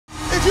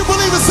you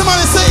believe it,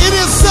 somebody say it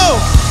is so.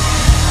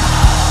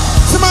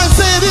 Somebody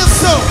say it is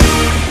so.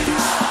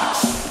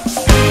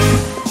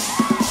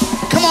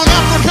 Come on,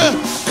 Africa,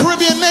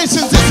 Caribbean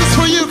nations, this is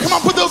for you. Come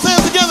on, put those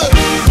hands together.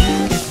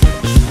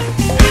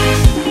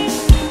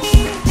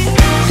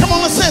 Come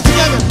on, let's say it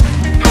together.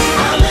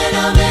 Amen,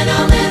 amen,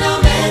 amen,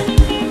 amen.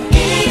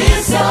 It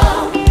is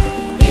so.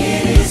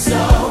 It is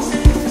so.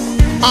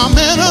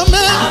 Amen,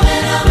 amen.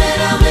 Amen, amen,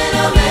 amen,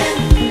 amen.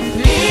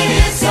 It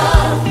is so.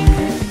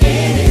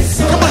 It is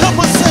so. Come on, help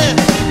us say it.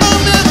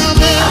 Amen,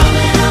 amen.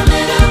 Amen,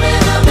 amen,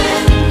 amen,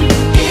 amen.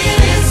 It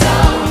is so.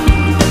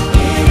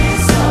 It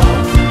is so.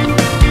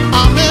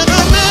 Amen,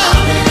 amen.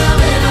 Amen,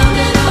 amen,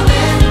 amen,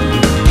 amen.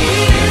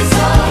 It is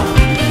so.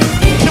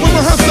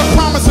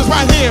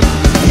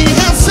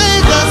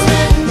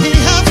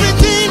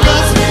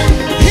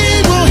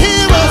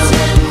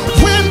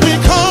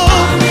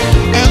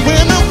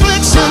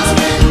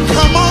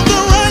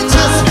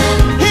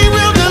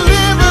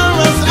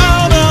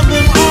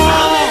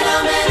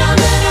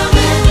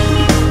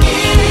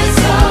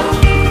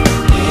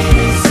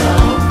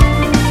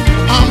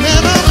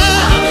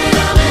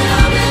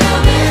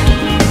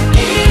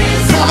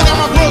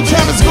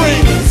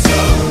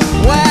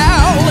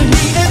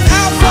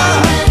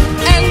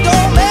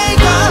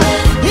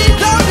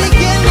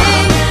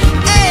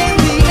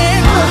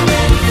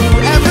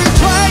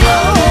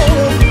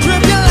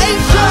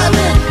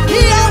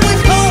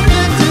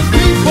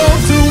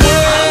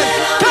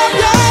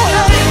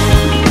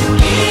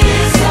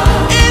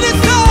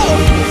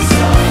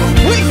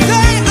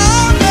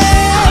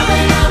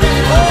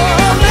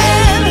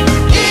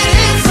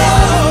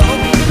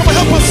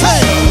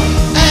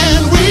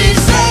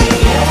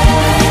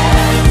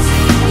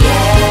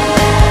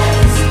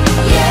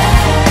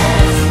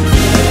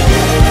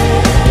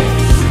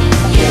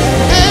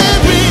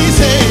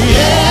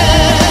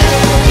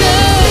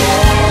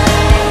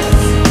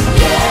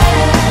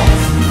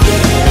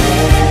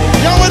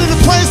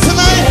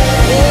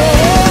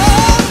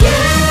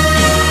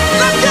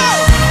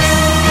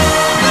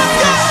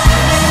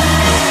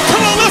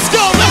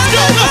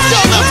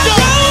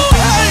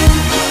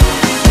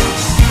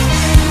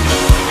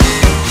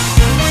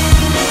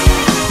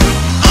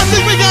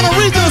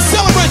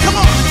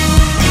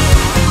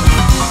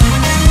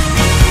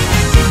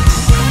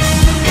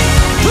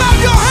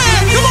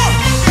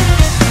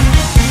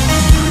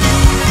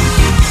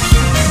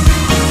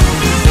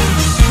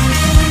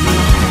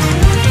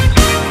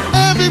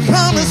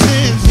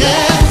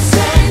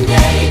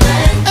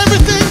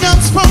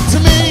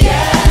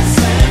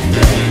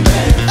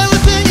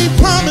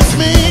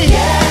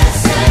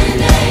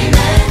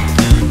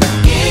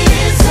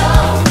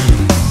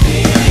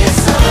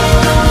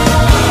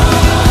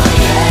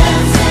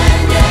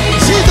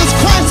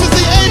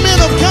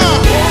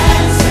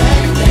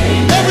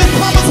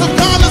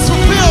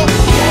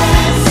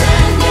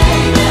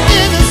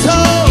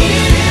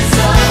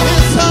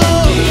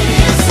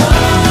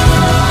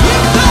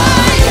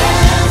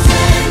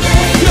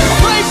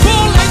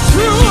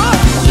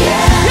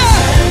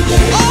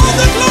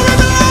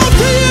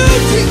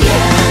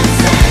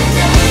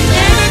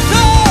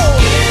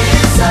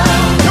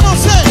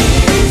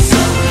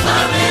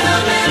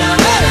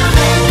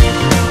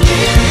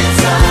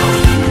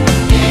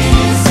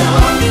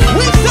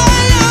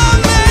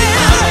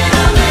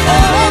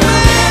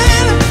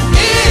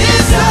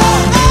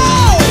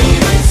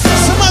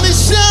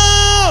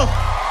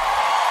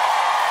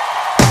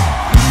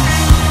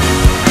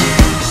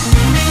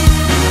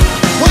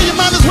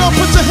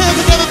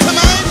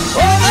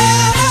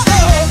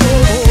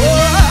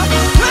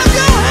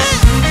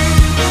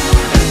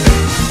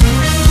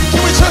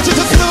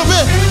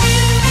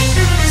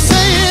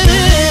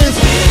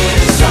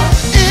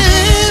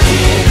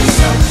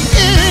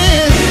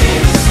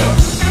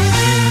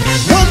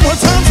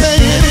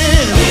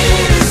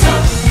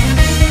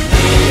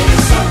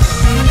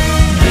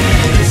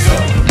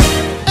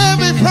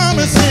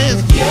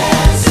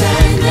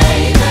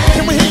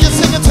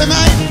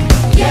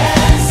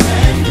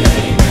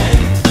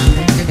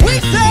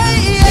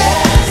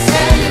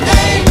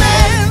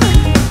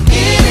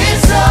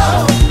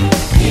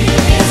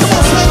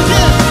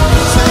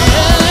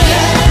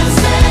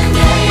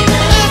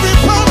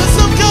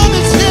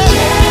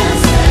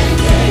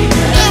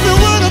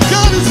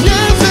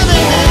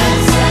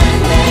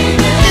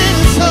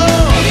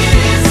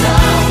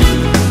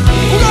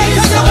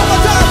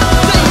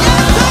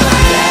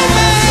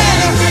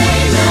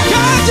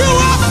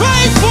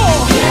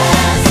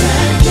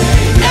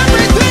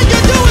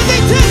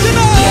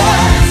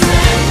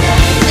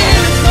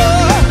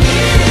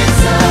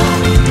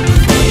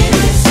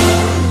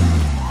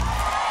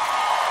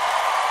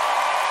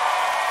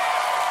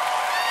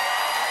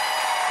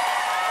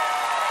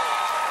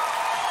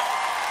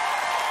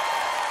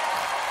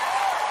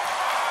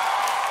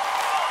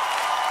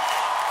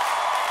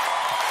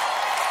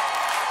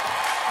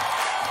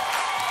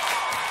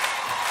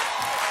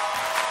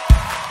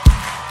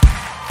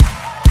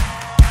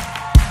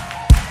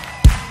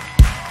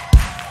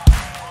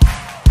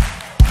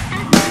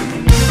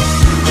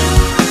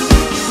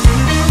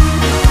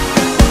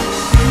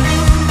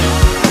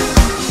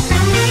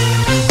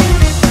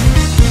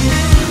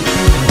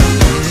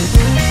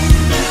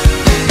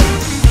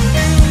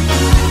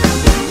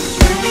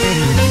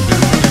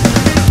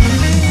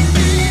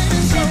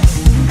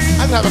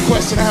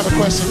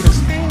 question, because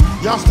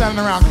y'all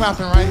standing around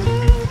clapping, right?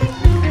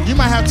 You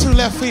might have 2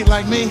 left feet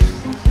like me.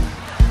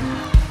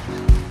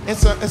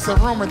 It's a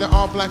rumor that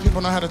all black people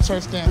know how to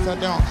church dance. I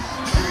don't.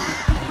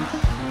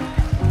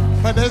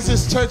 But there's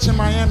this church in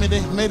Miami,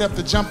 they made up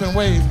the jumping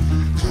wave.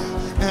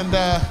 And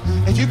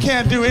if you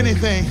can't do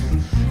anything,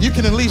 you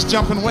can at least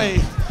jump and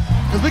wave.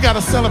 Because we got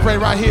to celebrate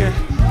right here.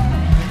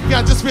 You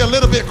got to just be a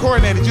little bit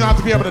coordinated. You don't have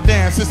to be able to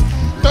dance. Just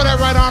throw that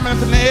right arm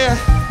up in the air.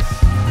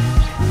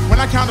 When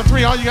I count to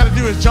 3, all you got to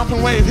do is jump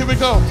and wave. Here we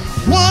go.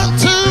 1,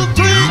 2.